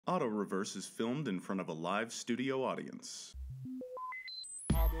Auto Reverse is filmed in front of a live studio audience.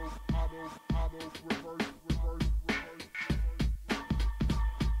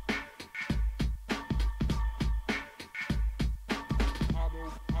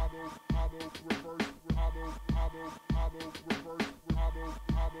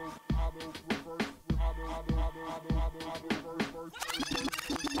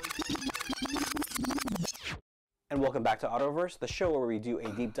 And welcome back to Autoverse, the show where we do a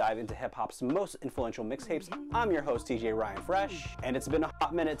deep dive into hip-hop's most influential mixtapes. I'm your host, DJ Ryan Fresh, and it's been a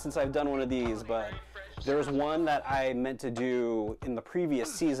hot minute since I've done one of these, but there was one that I meant to do in the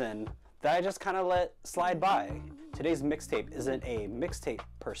previous season that I just kind of let slide by. Today's mixtape isn't a mixtape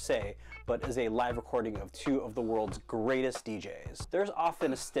per se, but is a live recording of two of the world's greatest DJs. There's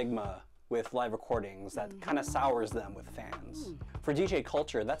often a stigma with live recordings that kind of sours them with fans. For DJ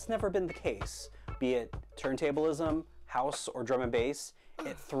culture, that's never been the case. Be it turntablism, house, or drum and bass,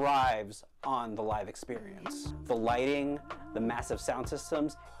 it thrives on the live experience. The lighting, the massive sound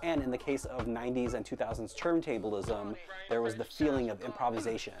systems, and in the case of 90s and 2000s turntablism, there was the feeling of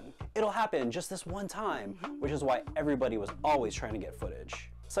improvisation. It'll happen just this one time, which is why everybody was always trying to get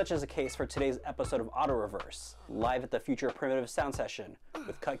footage. Such is the case for today's episode of Auto Reverse, live at the Future Primitive Sound Session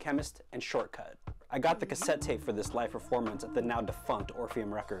with Chemist and Shortkut. I got the cassette tape for this live performance at the now defunct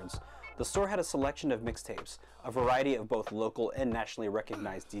Orpheum Records. The store had a selection of mixtapes, a variety of both local and nationally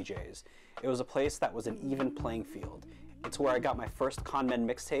recognized DJs. It was a place that was an even playing field. It's where I got my first Conmen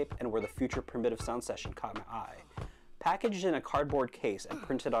mixtape and where the Future Primitive Sound Session caught my eye. Packaged in a cardboard case and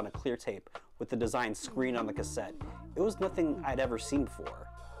printed on a clear tape with the design screen on the cassette, it was nothing I'd ever seen before.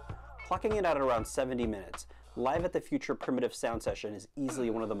 Clocking it at around 70 minutes, live at the Future Primitive Sound Session is easily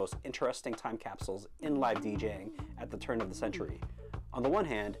one of the most interesting time capsules in live DJing at the turn of the century. On the one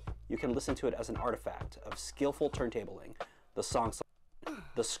hand, you can listen to it as an artifact of skillful turntabling, the song,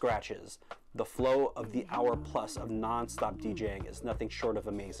 the scratches, the flow of the hour plus of non-stop DJing is nothing short of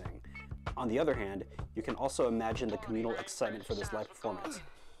amazing. On the other hand, you can also imagine the communal excitement for this live performance.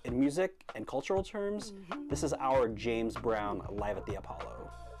 In music and cultural terms, this is our James Brown live at the Apollo.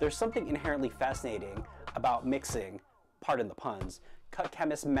 There's something inherently fascinating about mixing, pardon the puns,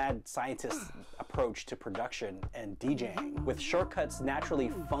 Chemist's mad scientist approach to production and DJing. With Shortkut's naturally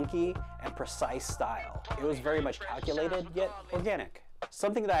funky and precise style, it was very much calculated yet organic.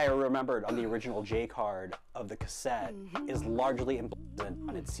 Something that I remembered on the original J card of the cassette is largely emblazoned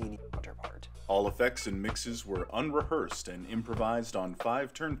on its CD counterpart. All effects and mixes were unrehearsed and improvised on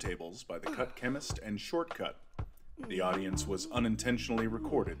 5 turntables by the Chemist and Shortkut. The audience was unintentionally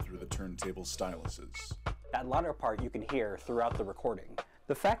recorded through the turntable styluses. That latter part you can hear throughout the recording.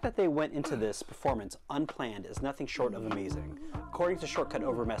 The fact that they went into this performance unplanned is nothing short of amazing, according to Shortkut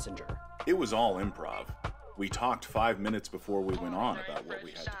over Messenger. It was all improv. We talked 5 minutes before we went on about what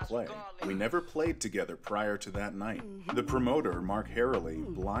we had to play. We never played together prior to that night. The promoter, Mark Harrelly,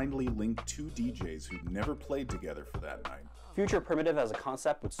 blindly linked 2 DJs who'd never played together for that night. Future Primitive as a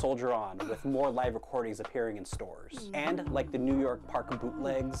concept would soldier on, with more live recordings appearing in stores. And like the New York Park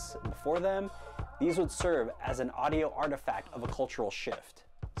bootlegs before them, these would serve as an audio artifact of a cultural shift.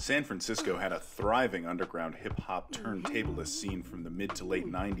 San Francisco had a thriving underground hip-hop turntablist scene from the mid to late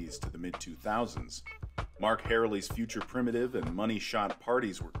 90s to the mid-2000s. Mark Harrelly's Future Primitive and Money Shot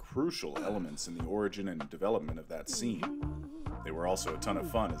parties were crucial elements in the origin and development of that scene. They were also a ton of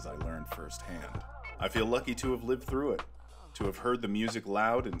fun, as I learned firsthand. I feel lucky to have lived through it, to have heard the music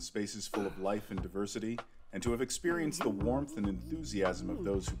loud in spaces full of life and diversity, and to have experienced the warmth and enthusiasm of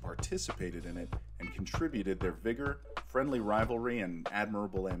those who participated in it and contributed their vigor, friendly rivalry, and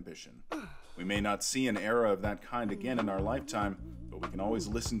admirable ambition. We may not see an era of that kind again in our lifetime, but we can always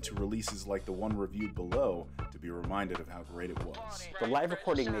listen to releases like the one reviewed below to be reminded of how great it was. The live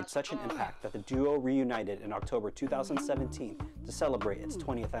recording made such an impact that the duo reunited in October 2017 to celebrate its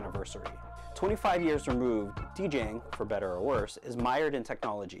 20th anniversary. 25 years removed, DJing, for better or worse, is mired in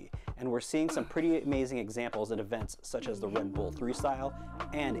technology, and we're seeing some pretty amazing examples at events such as the Red Bull 3-Style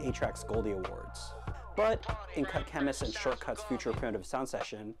and A-Track's Goldie Awards. But in Chemist and Shortkut's Future Primitive Sound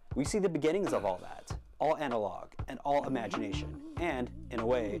Session, we see the beginnings of all that, all analog and all imagination, and, in a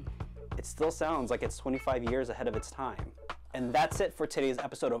way, it still sounds like it's 25 years ahead of its time. And that's it for today's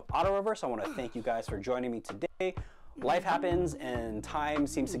episode of Auto Reverse. I want to thank you guys for joining me today. Life happens and time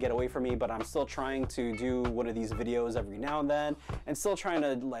seems to get away from me, but I'm still trying to do one of these videos every now and then and still trying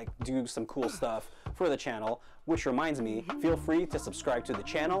to do some cool stuff for the channel, which reminds me, feel free to subscribe to the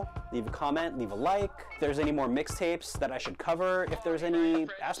channel, leave a comment, leave a like. If there's any more mixtapes that I should cover, if there's any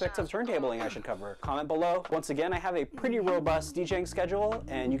aspects of turntabling I should cover, comment below. Once again, I have a pretty robust DJing schedule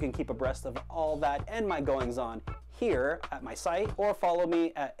and you can keep abreast of all that and my goings on here at my site or follow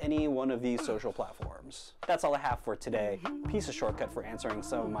me at any one of these social platforms. That's all I have for today. Piece of Shortkut for answering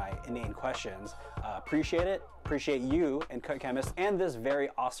some of my inane questions. Appreciate it. Appreciate you and Cut Chemist and this very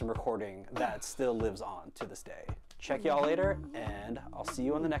awesome recording that still lives on to this day. Check y'all later, and I'll see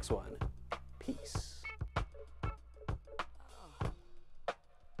you on the next one. Peace.